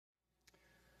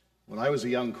When I was a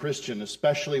young Christian,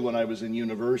 especially when I was in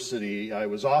university, I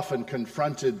was often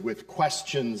confronted with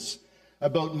questions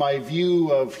about my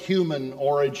view of human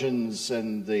origins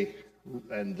and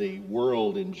the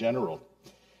world in general.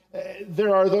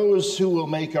 There are those who will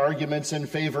make arguments in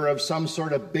favor of some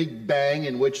sort of big bang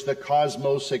in which the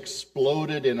cosmos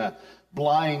exploded in a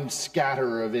blind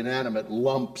scatter of inanimate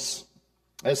lumps.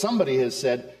 As somebody has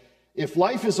said, if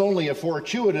life is only a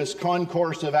fortuitous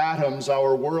concourse of atoms,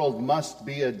 our world must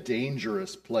be a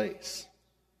dangerous place.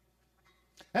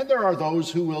 And there are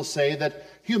those who will say that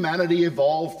humanity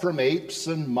evolved from apes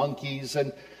and monkeys,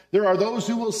 and there are those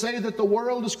who will say that the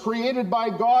world is created by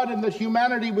God and that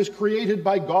humanity was created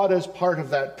by God as part of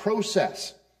that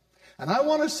process. And I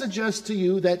want to suggest to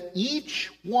you that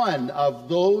each one of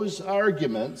those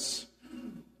arguments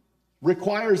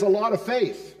requires a lot of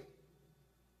faith.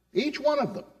 Each one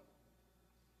of them.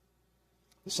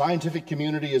 The scientific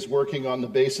community is working on the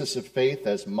basis of faith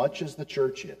as much as the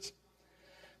church is.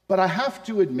 But I have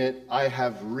to admit, I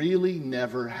have really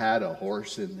never had a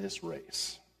horse in this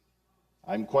race.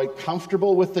 I'm quite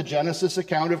comfortable with the Genesis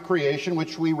account of creation,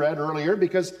 which we read earlier,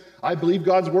 because I believe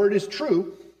God's word is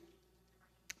true.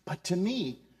 But to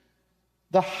me,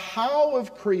 the how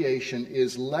of creation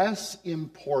is less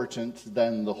important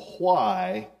than the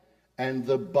why and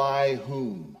the by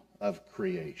whom of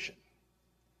creation.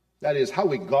 That is, how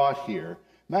we got here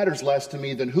matters less to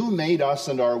me than who made us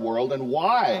and our world and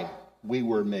why we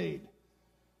were made.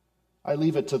 I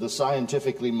leave it to the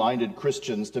scientifically minded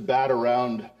Christians to bat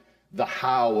around the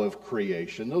how of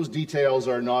creation. Those details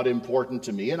are not important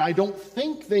to me, and I don't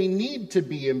think they need to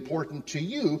be important to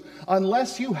you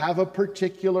unless you have a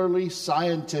particularly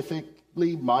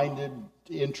scientifically minded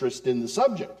interest in the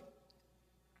subject.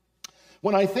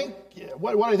 What I think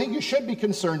you should be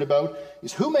concerned about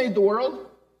is who made the world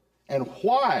and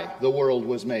why the world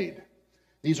was made.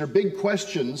 These are big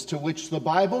questions to which the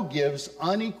Bible gives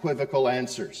unequivocal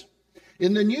answers.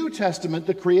 In the New Testament,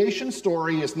 the creation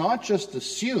story is not just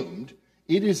assumed,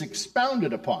 it is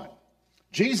expounded upon.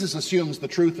 Jesus assumes the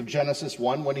truth of Genesis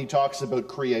 1 when he talks about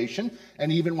creation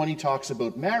and even when he talks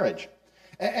about marriage.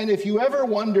 And if you ever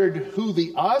wondered who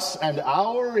the us and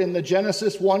our in the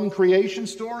Genesis 1 creation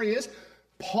story is,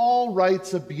 Paul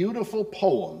writes a beautiful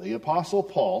poem, the Apostle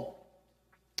Paul,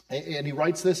 and he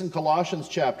writes this in Colossians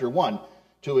chapter 1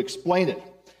 to explain it.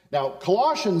 Now,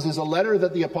 Colossians is a letter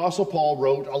that the Apostle Paul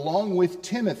wrote along with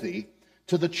Timothy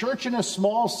to the church in a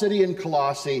small city in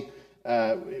Colossae,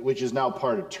 which is now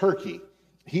part of Turkey.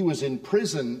 He was in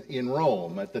prison in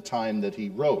Rome at the time that he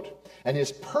wrote. And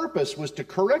his purpose was to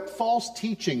correct false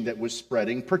teaching that was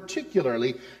spreading,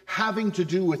 particularly having to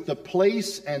do with the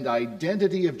place and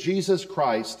identity of Jesus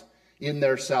Christ in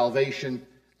their salvation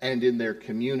and in their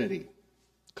community.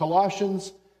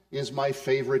 Colossians is my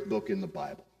favorite book in the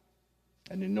Bible.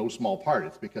 And in no small part,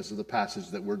 it's because of the passage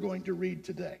that we're going to read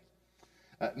today.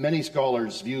 Many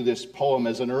scholars view this poem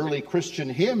as an early Christian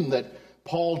hymn that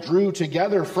Paul drew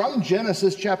together from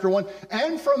Genesis chapter 1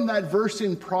 and from that verse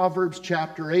in Proverbs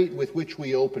chapter 8 with which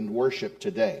we opened worship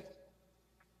today.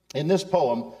 In this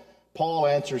poem, Paul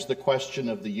answers the question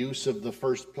of the use of the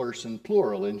first person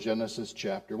plural in Genesis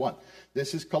chapter 1.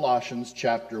 This is Colossians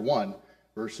chapter 1,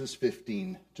 verses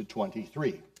 15 to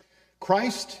 23.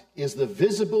 Christ is the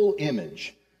visible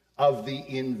image of the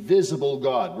invisible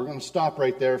God. We're going to stop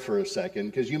right there for a second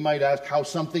because you might ask how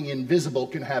something invisible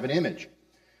can have an image.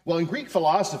 Well, in Greek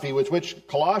philosophy, with which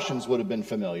Colossians would have been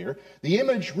familiar, the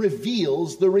image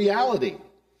reveals the reality.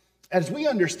 As we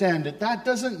understand it, that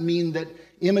doesn't mean that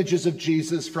images of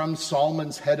Jesus from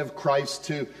Solomon's Head of Christ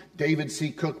to David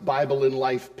C. Cook Bible in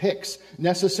Life pics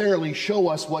necessarily show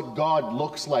us what God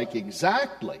looks like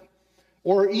exactly,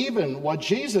 or even what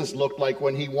Jesus looked like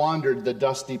when he wandered the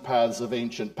dusty paths of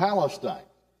ancient Palestine.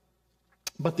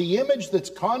 But the image that's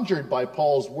conjured by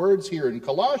Paul's words here in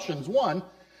Colossians 1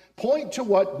 point to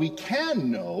what we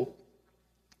can know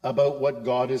about what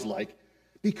God is like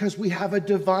because we have a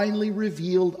divinely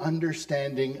revealed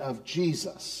understanding of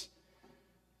Jesus.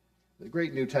 The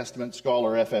great New Testament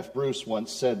scholar F.F. Bruce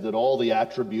once said that all the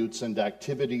attributes and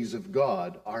activities of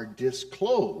God are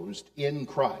disclosed in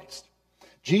Christ.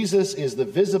 Jesus is the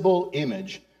visible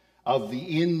image of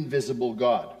the invisible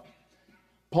God.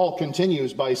 Paul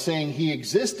continues by saying he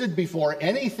existed before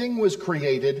anything was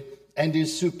created and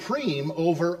is supreme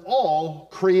over all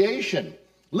creation.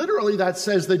 Literally, that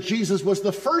says that Jesus was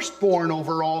the firstborn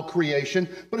over all creation,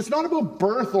 but it's not about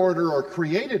birth order or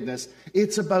createdness.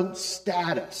 It's about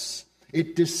status.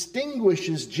 It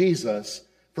distinguishes Jesus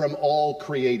from all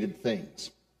created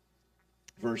things.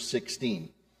 Verse 16.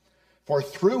 For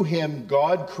through him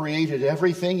God created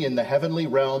everything in the heavenly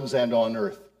realms and on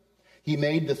earth. He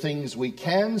made the things we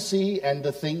can see and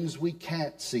the things we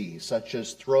can't see, such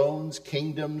as thrones,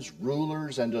 kingdoms,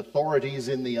 rulers, and authorities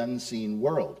in the unseen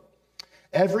world.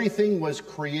 Everything was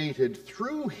created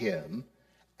through him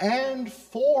and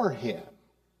for him.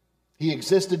 He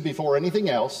existed before anything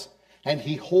else, and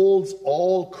he holds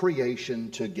all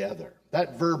creation together.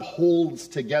 That verb holds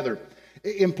together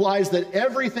implies that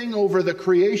everything over the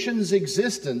creation's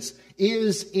existence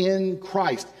is in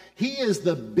Christ. He is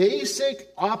the basic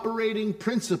operating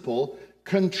principle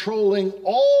controlling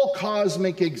all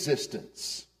cosmic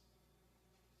existence.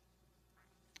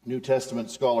 New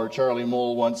Testament scholar Charlie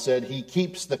Moll once said, he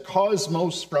keeps the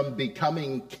cosmos from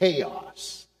becoming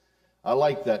chaos. I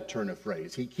like that turn of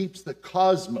phrase. He keeps the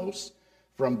cosmos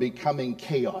from becoming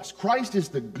chaos. Christ is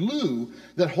the glue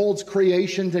that holds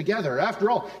creation together. After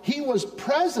all, he was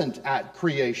present at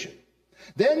creation.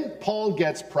 Then Paul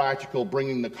gets practical,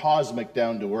 bringing the cosmic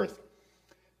down to earth.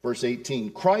 Verse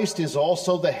 18, Christ is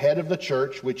also the head of the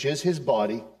church, which is his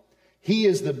body. He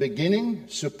is the beginning,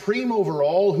 supreme over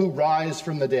all who rise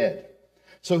from the dead.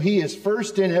 So he is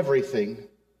first in everything.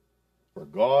 For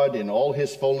God in all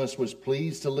his fullness was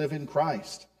pleased to live in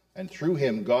Christ, and through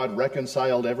him God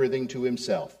reconciled everything to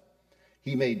himself.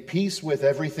 He made peace with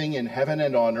everything in heaven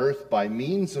and on earth by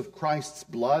means of Christ's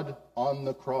blood on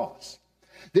the cross.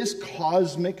 This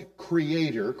cosmic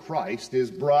creator, Christ, is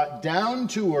brought down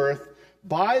to earth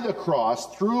by the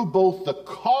cross through both the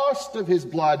cost of his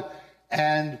blood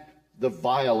and the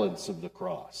violence of the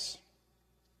cross.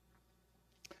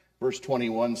 Verse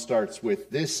 21 starts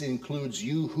with, this includes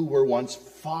you who were once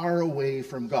far away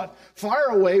from God. Far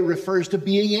away refers to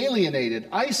being alienated,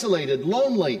 isolated,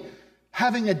 lonely,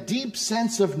 having a deep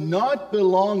sense of not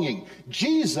belonging.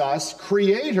 Jesus,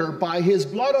 creator, by his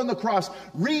blood on the cross,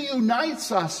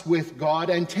 reunites us with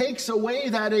God and takes away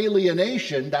that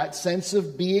alienation, that sense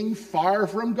of being far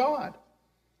from God.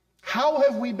 How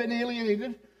have we been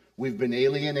alienated? We've been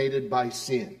alienated by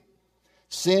sin.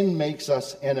 Sin makes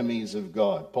us enemies of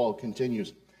God. Paul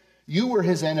continues, you were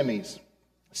his enemies,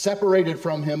 separated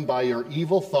from him by your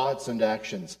evil thoughts and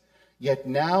actions. Yet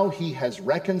now he has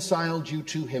reconciled you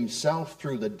to himself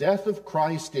through the death of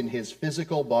Christ in his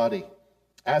physical body.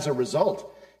 As a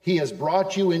result, he has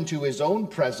brought you into his own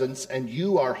presence, and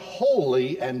you are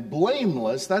holy and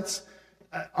blameless. That's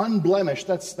unblemished.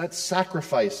 That's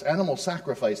sacrifice, animal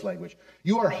sacrifice language.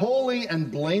 You are holy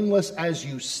and blameless as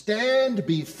you stand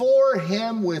before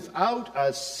him without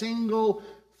a single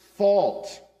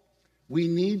fault. We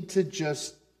need to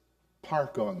just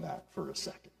park on that for a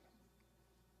second.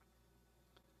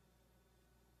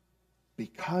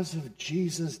 Because of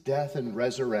Jesus' death and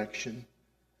resurrection,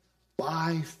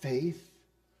 by faith,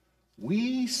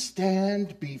 we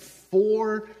stand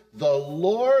before the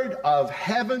Lord of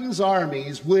heaven's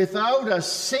armies without a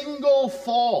single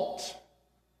fault.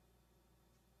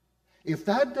 If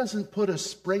that doesn't put a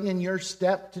spring in your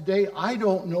step today, I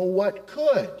don't know what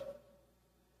could.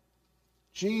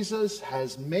 Jesus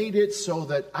has made it so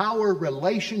that our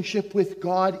relationship with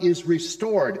God is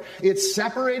restored. It's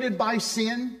separated by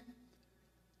sin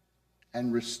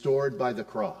and restored by the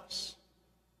cross.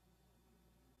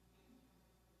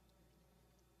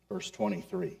 Verse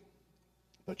 23.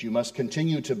 But you must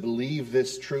continue to believe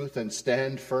this truth and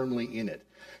stand firmly in it.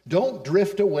 Don't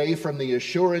drift away from the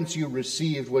assurance you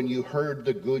received when you heard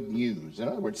the good news. In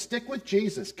other words, stick with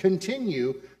Jesus.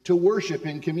 Continue to worship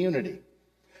in community.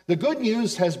 The good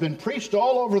news has been preached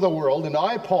all over the world, and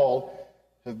I, Paul,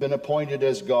 have been appointed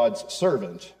as God's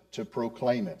servant to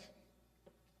proclaim it.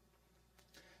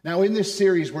 Now, in this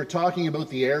series, we're talking about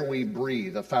the air we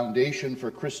breathe, a foundation for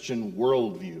Christian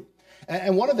worldview.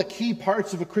 And one of the key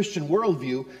parts of a Christian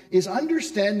worldview is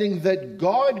understanding that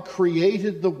God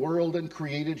created the world and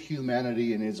created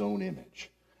humanity in his own image.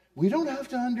 We don't have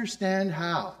to understand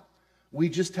how. We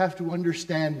just have to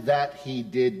understand that he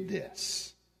did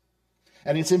this.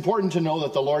 And it's important to know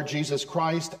that the Lord Jesus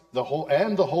Christ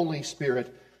and the Holy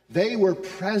Spirit, they were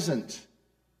present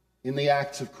in the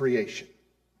acts of creation.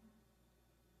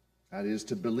 That is,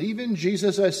 to believe in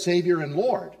Jesus as Savior and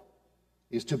Lord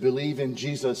is to believe in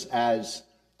Jesus as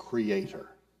Creator.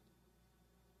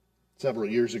 Several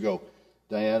years ago,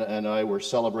 Diana and I were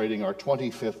celebrating our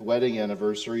 25th wedding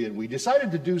anniversary, and we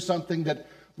decided to do something that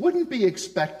wouldn't be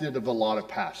expected of a lot of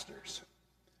pastors.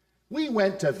 We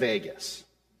went to Vegas.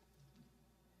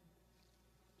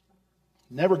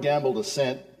 Never gambled a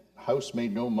cent. House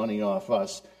made no money off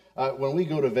us. When we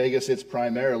go to Vegas, it's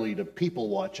primarily to people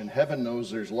watch, and heaven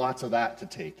knows there's lots of that to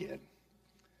take in.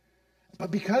 But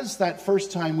because that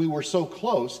first time we were so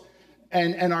close,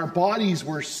 and our bodies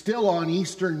were still on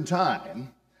Eastern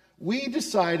time, we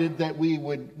decided that we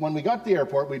would, when we got to the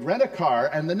airport, we'd rent a car,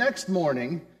 and the next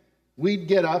morning, we'd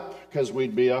get up, because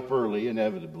we'd be up early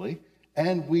inevitably,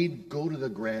 and we'd go to the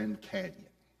Grand Canyon,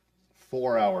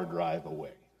 4-hour drive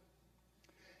away.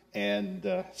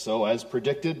 And so as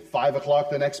predicted, 5 o'clock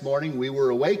the next morning, we were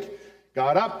awake,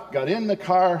 got up, got in the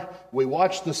car, we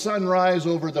watched the sunrise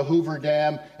over the Hoover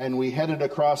Dam, and we headed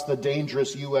across the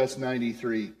dangerous US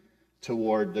 93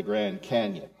 toward the Grand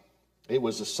Canyon. It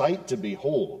was a sight to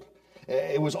behold.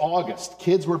 It was August.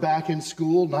 Kids were back in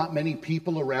school, not many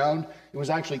people around. It was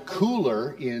actually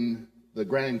cooler in the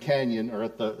Grand Canyon, or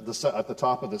at the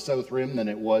top of the South Rim, than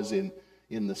it was in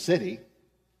the city.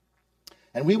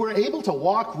 And we were able to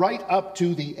walk right up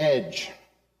to the edge.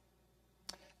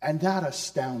 And that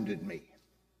astounded me.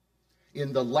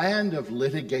 In the land of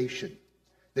litigation,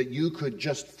 that you could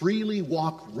just freely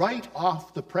walk right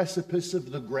off the precipice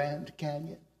of the Grand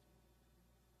Canyon.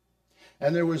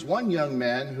 And there was one young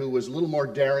man who was a little more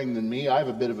daring than me. I have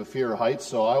a bit of a fear of heights,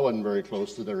 so I wasn't very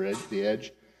close to the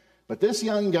edge. But this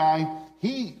young guy,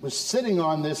 he was sitting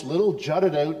on this little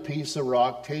jutted out piece of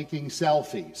rock taking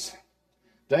selfies.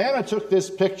 Diana took this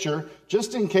picture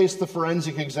just in case the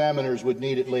forensic examiners would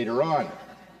need it later on.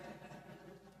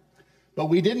 But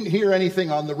we didn't hear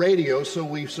anything on the radio, so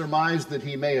we surmised that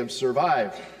he may have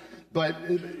survived. But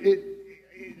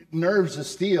nerves of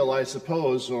steel, I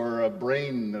suppose, or a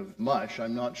brain of mush.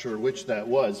 I'm not sure which that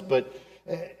was. But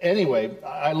anyway,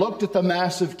 I looked at the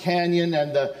massive canyon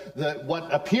and the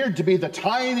what appeared to be the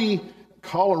tiny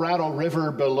Colorado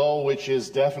River below, which is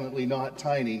definitely not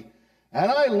tiny. And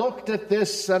I looked at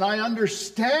this, and I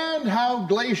understand how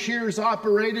glaciers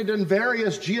operated and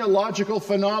various geological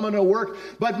phenomena work,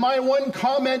 but my one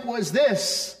comment was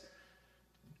this: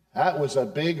 that was a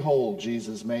big hole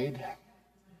Jesus made.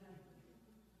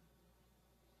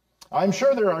 I'm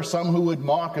sure there are some who would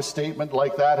mock a statement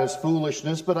like that as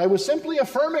foolishness, but I was simply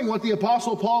affirming what the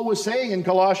Apostle Paul was saying in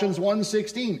Colossians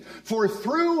 1:16. For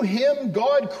through him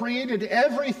God created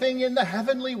everything in the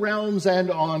heavenly realms and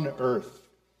on earth.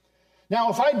 Now,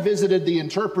 if I'd visited the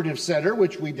interpretive center,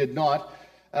 which we did not,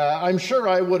 I'm sure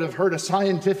I would have heard a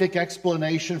scientific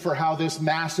explanation for how this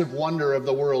massive wonder of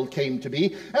the world came to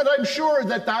be. And I'm sure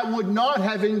that that would not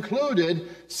have included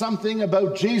something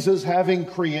about Jesus having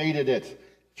created it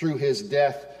through his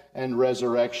death and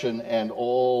resurrection and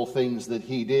all things that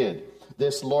he did.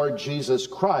 This Lord Jesus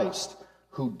Christ,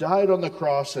 who died on the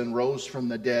cross and rose from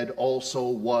the dead, also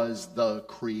was the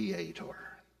creator.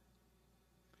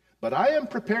 But I am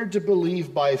prepared to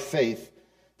believe by faith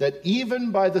that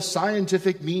even by the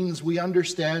scientific means we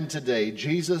understand today,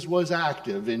 Jesus was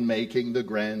active in making the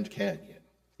Grand Canyon.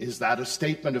 Is that a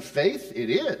statement of faith?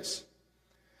 It is.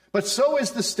 But so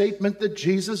is the statement that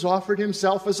Jesus offered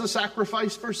himself as a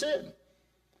sacrifice for sin.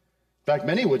 In fact,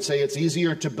 many would say it's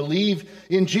easier to believe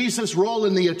in Jesus' role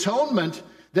in the atonement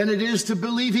than it is to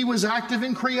believe he was active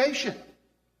in creation.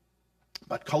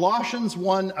 But Colossians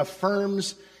 1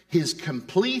 affirms his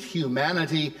complete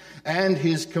humanity and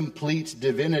his complete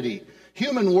divinity.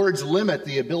 Human words limit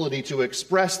the ability to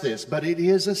express this, but it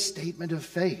is a statement of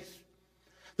faith.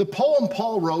 The poem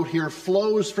Paul wrote here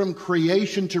flows from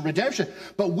creation to redemption,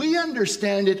 but we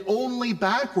understand it only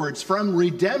backwards, from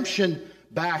redemption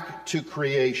back to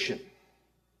creation.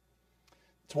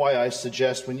 That's why I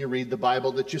suggest when you read the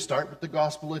Bible that you start with the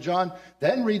Gospel of John,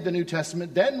 then read the New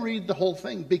Testament, then read the whole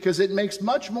thing, because it makes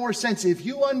much more sense if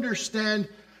you understand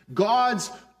God's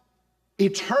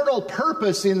eternal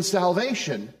purpose in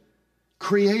salvation.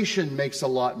 Creation makes a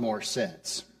lot more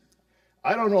sense.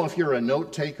 I don't know if you're a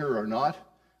note taker or not,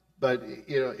 but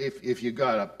if you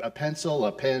got a pencil,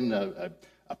 a pen,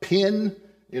 a pin,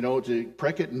 to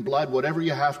prick it in blood, whatever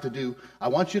you have to do, I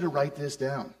want you to write this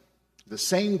down. The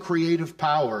same creative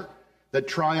power that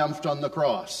triumphed on the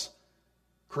cross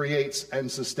creates and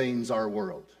sustains our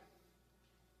world.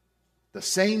 The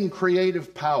same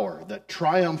creative power that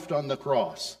triumphed on the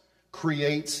cross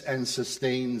creates and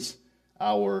sustains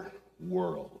our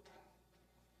world.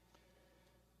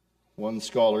 One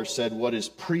scholar said, what is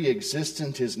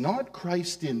pre-existent is not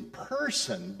Christ in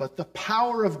person, but the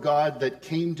power of God that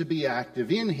came to be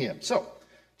active in him. So,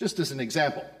 just as an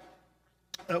example,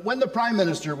 when the Prime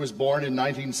Minister was born in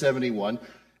 1971,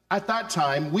 at that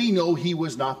time, we know he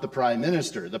was not the Prime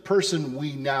Minister. The person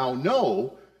we now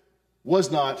know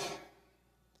was not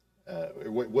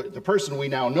the person we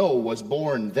now know was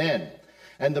born then.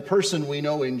 And the person we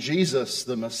know in Jesus,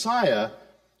 the Messiah,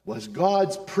 was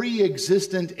God's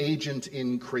pre-existent agent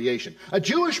in creation. A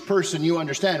Jewish person, you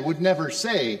understand, would never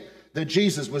say that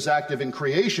Jesus was active in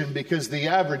creation, because the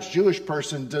average Jewish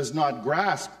person does not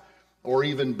grasp or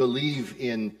even believe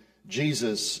in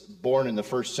Jesus born in the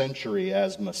first century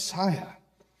as Messiah.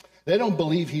 They don't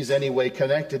believe he's any way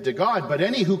connected to God, but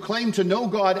any who claim to know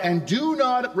God and do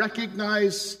not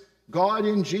recognize God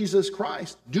in Jesus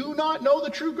Christ do not know the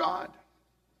true God.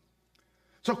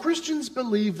 So Christians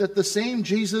believe that the same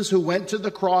Jesus who went to the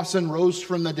cross and rose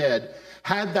from the dead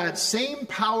had that same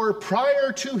power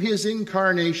prior to his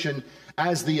incarnation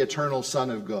as the eternal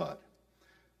Son of God.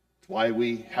 That's why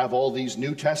we have all these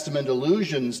New Testament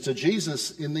allusions to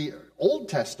Jesus in the Old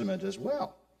Testament as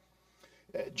well.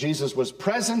 Jesus was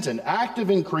present and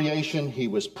active in creation. He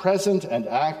was present and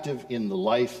active in the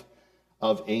life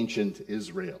of ancient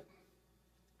Israel.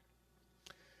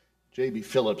 J.B.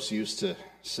 Phillips used to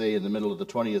say in the middle of the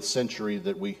 20th century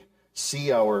that we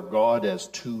see our God as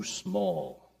too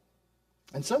small.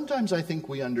 And sometimes I think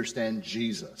we understand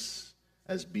Jesus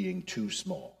as being too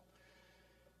small.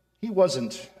 He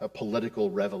wasn't a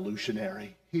political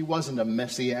revolutionary. He wasn't a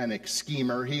messianic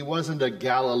schemer. He wasn't a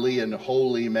Galilean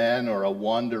holy man or a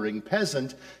wandering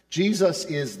peasant. Jesus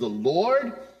is the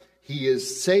Lord. He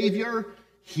is Savior.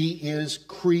 He is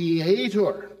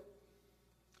Creator.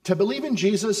 To believe in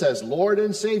Jesus as Lord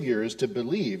and Savior is to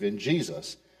believe in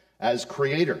Jesus as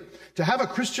Creator. To have a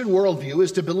Christian worldview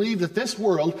is to believe that this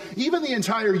world, even the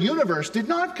entire universe, did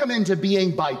not come into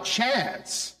being by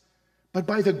chance, but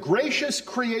by the gracious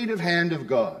creative hand of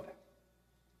God.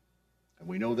 And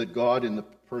we know that God in the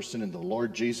person of the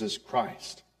Lord Jesus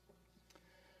Christ.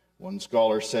 One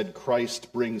scholar said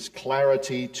Christ brings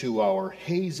clarity to our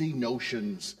hazy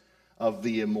notions of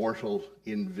the immortal,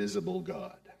 invisible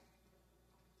God.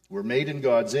 We're made in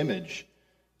God's image,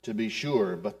 to be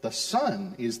sure, but the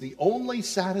Son is the only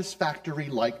satisfactory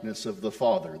likeness of the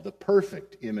Father, the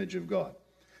perfect image of God.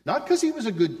 Not because he was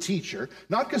a good teacher,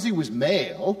 not because he was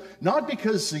male, not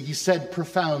because he said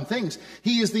profound things.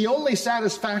 He is the only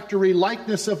satisfactory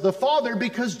likeness of the Father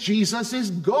because Jesus is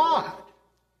God.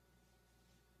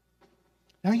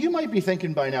 Now you might be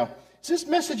thinking by now, is this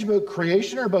message about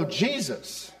creation or about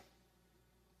Jesus?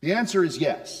 The answer is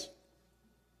yes.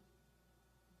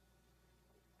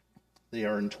 They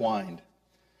are entwined.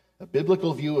 A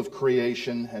biblical view of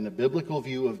creation and a biblical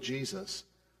view of Jesus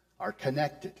are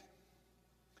connected.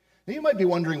 Now, you might be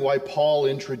wondering why Paul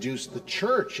introduced the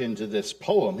church into this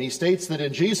poem. He states that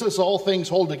in Jesus all things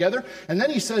hold together, and then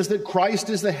he says that Christ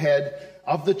is the head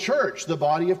of the church, the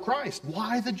body of Christ.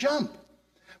 Why the jump?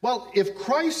 Well, if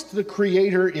Christ the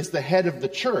Creator is the head of the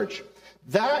church,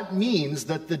 that means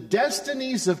that the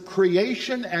destinies of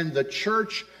creation and the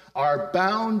church are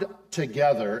bound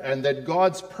together, and that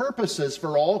God's purposes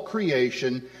for all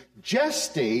creation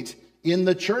gestate in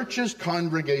the church's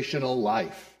congregational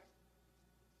life.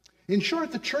 In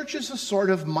short, the church is a sort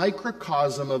of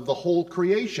microcosm of the whole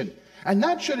creation, and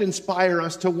that should inspire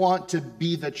us to want to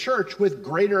be the church with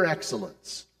greater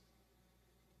excellence.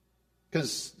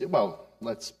 Because, well,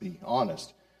 let's be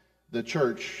honest, the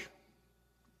church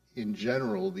in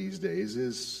general these days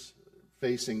is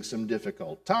facing some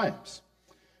difficult times.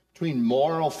 Between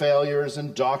moral failures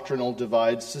and doctrinal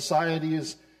divides, society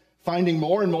is finding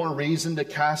more and more reason to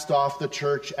cast off the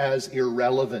church as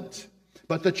irrelevant.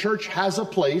 But the church has a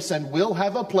place and will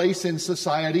have a place in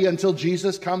society until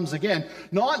Jesus comes again,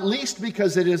 not least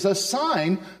because it is a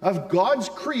sign of God's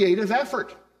creative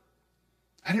effort.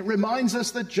 And it reminds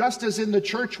us that just as in the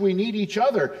church we need each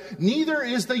other, neither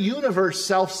is the universe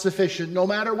self-sufficient, no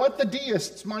matter what the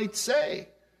deists might say.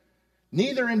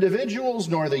 Neither individuals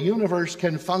nor the universe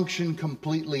can function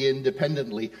completely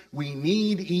independently. We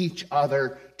need each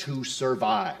other to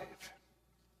survive.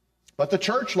 But the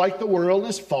church, like the world,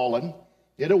 is fallen.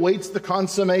 It awaits the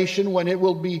consummation when it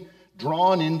will be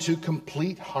drawn into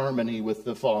complete harmony with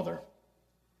the Father.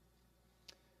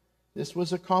 This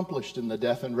was accomplished in the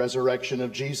death and resurrection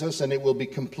of Jesus, and it will be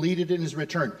completed in his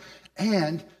return.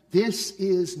 And this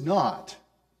is not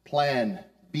plan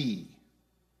B.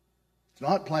 It's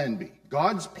not plan B.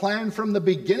 God's plan from the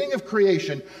beginning of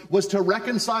creation was to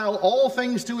reconcile all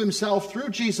things to himself through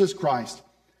Jesus Christ,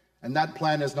 and that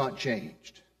plan has not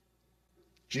changed.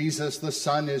 Jesus the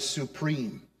Son is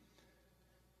supreme.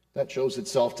 That shows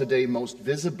itself today most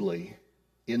visibly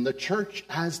in the church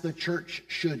as the church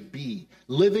should be,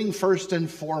 living first and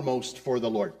foremost for the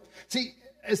Lord. See,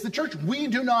 as the church, we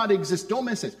do not exist, don't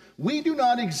miss it, we do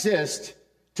not exist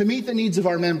to meet the needs of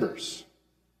our members.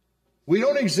 We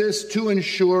don't exist to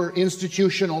ensure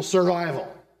institutional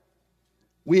survival.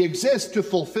 We exist to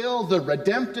fulfill the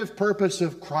redemptive purpose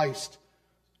of Christ,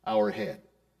 our head.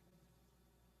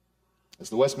 As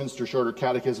the Westminster Shorter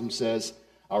Catechism says,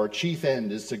 our chief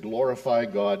end is to glorify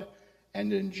God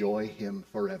and enjoy him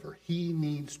forever. He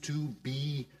needs to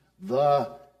be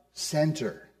the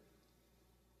center.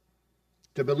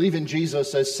 To believe in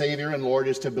Jesus as Savior and Lord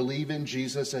is to believe in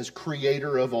Jesus as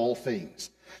Creator of all things.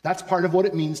 That's part of what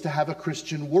it means to have a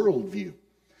Christian worldview.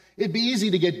 It'd be easy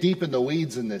to get deep in the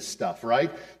weeds in this stuff, right?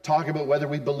 Talk about whether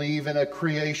we believe in a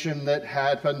creation that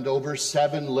happened over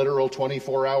 7 literal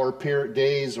 24-hour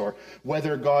days, or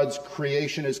whether God's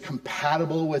creation is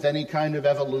compatible with any kind of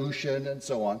evolution and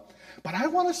so on. But I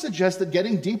want to suggest that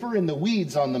getting deeper in the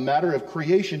weeds on the matter of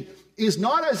creation is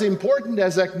not as important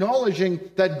as acknowledging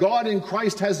that God in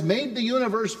Christ has made the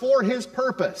universe for his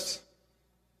purpose.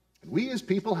 And we as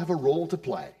people have a role to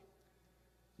play.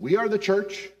 We are the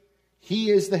church. He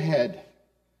is the head.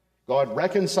 God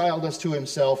reconciled us to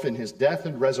himself in his death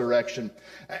and resurrection.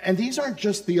 And these aren't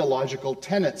just theological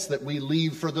tenets that we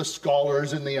leave for the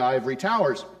scholars in the ivory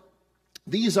towers.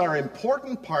 These are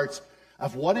important parts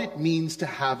of what it means to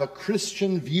have a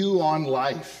Christian view on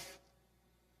life.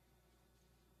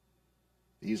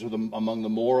 These are among the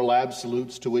moral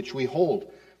absolutes to which we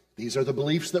hold. These are the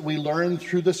beliefs that we learn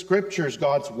through the Scriptures,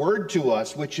 God's Word to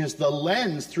us, which is the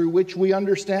lens through which we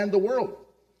understand the world.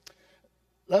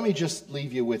 Let me just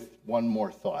leave you with one more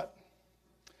thought.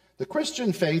 The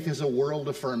Christian faith is a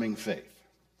world-affirming faith.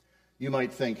 You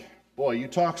might think, boy, you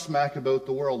talk smack about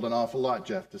the world an awful lot,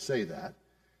 Jeff, to say that.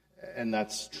 And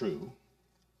that's true.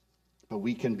 But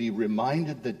we can be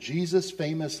reminded that Jesus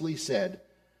famously said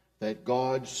that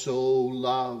God so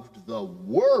loved the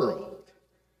world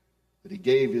that he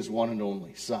gave his one and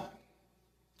only Son.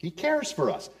 He cares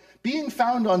for us. Being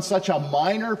found on such a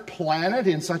minor planet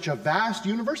in such a vast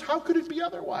universe, how could it be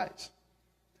otherwise?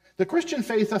 The Christian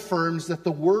faith affirms that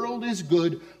the world is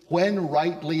good when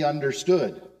rightly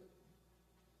understood.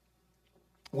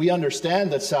 We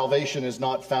understand that salvation is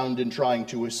not found in trying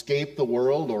to escape the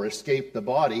world or escape the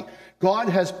body. God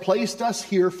has placed us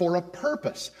here for a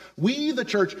purpose. We, the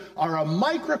church, are a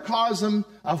microcosm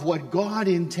of what God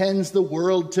intends the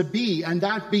world to be, and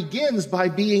that begins by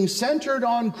being centered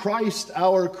on Christ,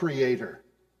 our Creator.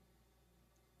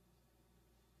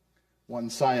 One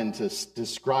scientist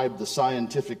described the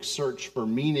scientific search for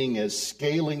meaning as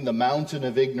scaling the mountain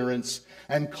of ignorance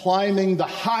and climbing the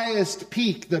highest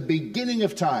peak, the beginning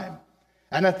of time.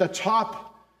 And at the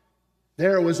top,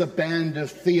 there was a band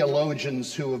of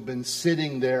theologians who have been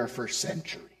sitting there for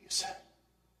centuries.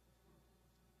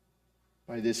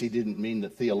 By this, he didn't mean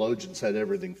that theologians had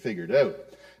everything figured out,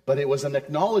 but it was an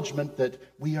acknowledgement that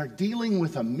we are dealing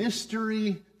with a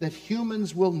mystery that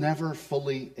humans will never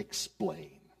fully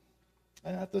explain.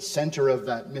 And at the center of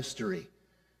that mystery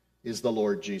is the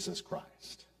Lord Jesus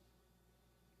Christ.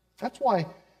 That's why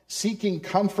seeking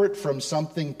comfort from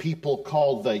something people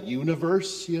call the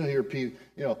universe, you hear people,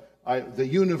 the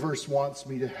universe wants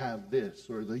me to have this,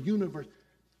 or the universe.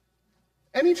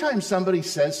 Anytime somebody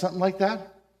says something like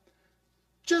that,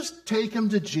 just take them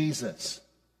to Jesus.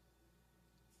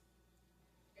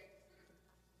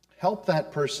 Help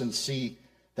that person see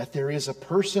that there is a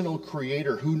personal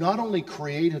creator who not only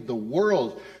created the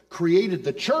world, created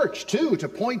the church too, to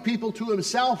point people to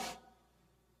himself.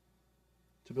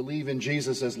 To believe in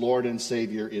Jesus as Lord and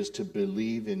Savior is to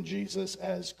believe in Jesus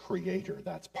as Creator.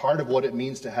 That's part of what it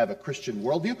means to have a Christian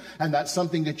worldview, and that's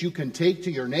something that you can take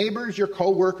to your neighbors, your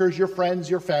co-workers, your friends,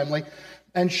 your family,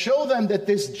 and show them that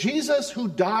this Jesus who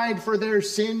died for their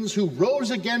sins, who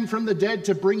rose again from the dead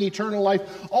to bring eternal life,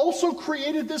 also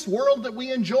created this world that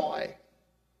we enjoy.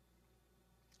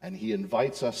 And he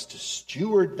invites us to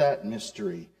steward that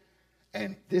mystery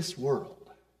and this world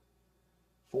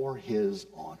for his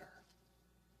honor.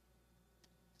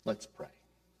 Let's pray.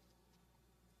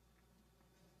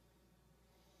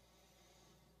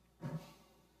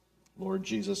 Lord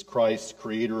Jesus Christ,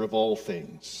 creator of all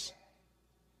things,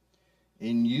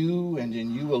 in you and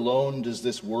in you alone does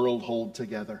this world hold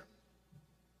together.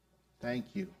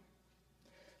 Thank you.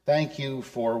 Thank you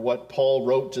for what Paul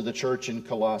wrote to the church in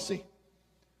Colossae.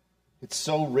 It's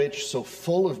so rich, so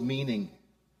full of meaning,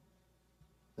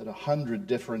 that 100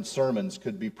 different sermons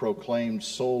could be proclaimed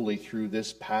solely through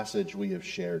this passage we have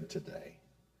shared today.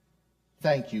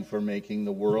 Thank you for making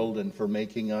the world and for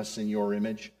making us in your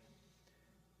image.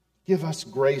 Give us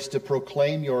grace to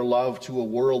proclaim your love to a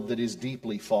world that is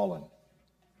deeply fallen.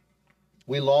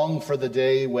 We long for the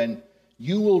day when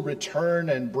you will return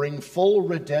and bring full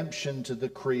redemption to the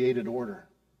created order.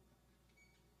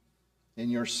 In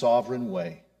your sovereign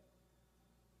way,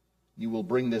 you will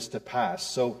bring this to pass.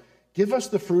 So give us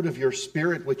the fruit of your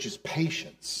Spirit, which is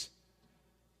patience,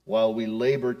 while we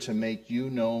labor to make you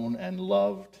known and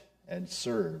loved and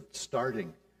served,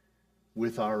 starting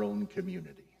with our own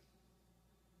community.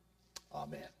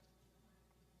 Amen.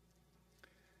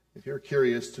 If you're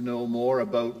curious to know more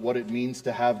about what it means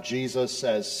to have Jesus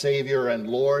as Savior and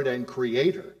Lord and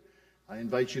Creator, I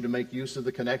invite you to make use of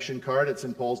the connection card at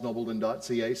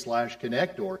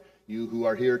stpaulsnobleton.ca/connect, or you who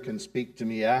are here can speak to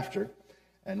me after,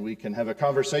 and we can have a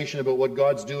conversation about what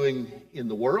God's doing in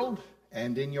the world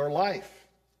and in your life.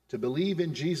 To believe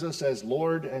in Jesus as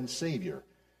Lord and Savior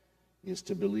is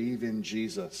to believe in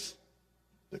Jesus,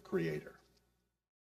 the Creator.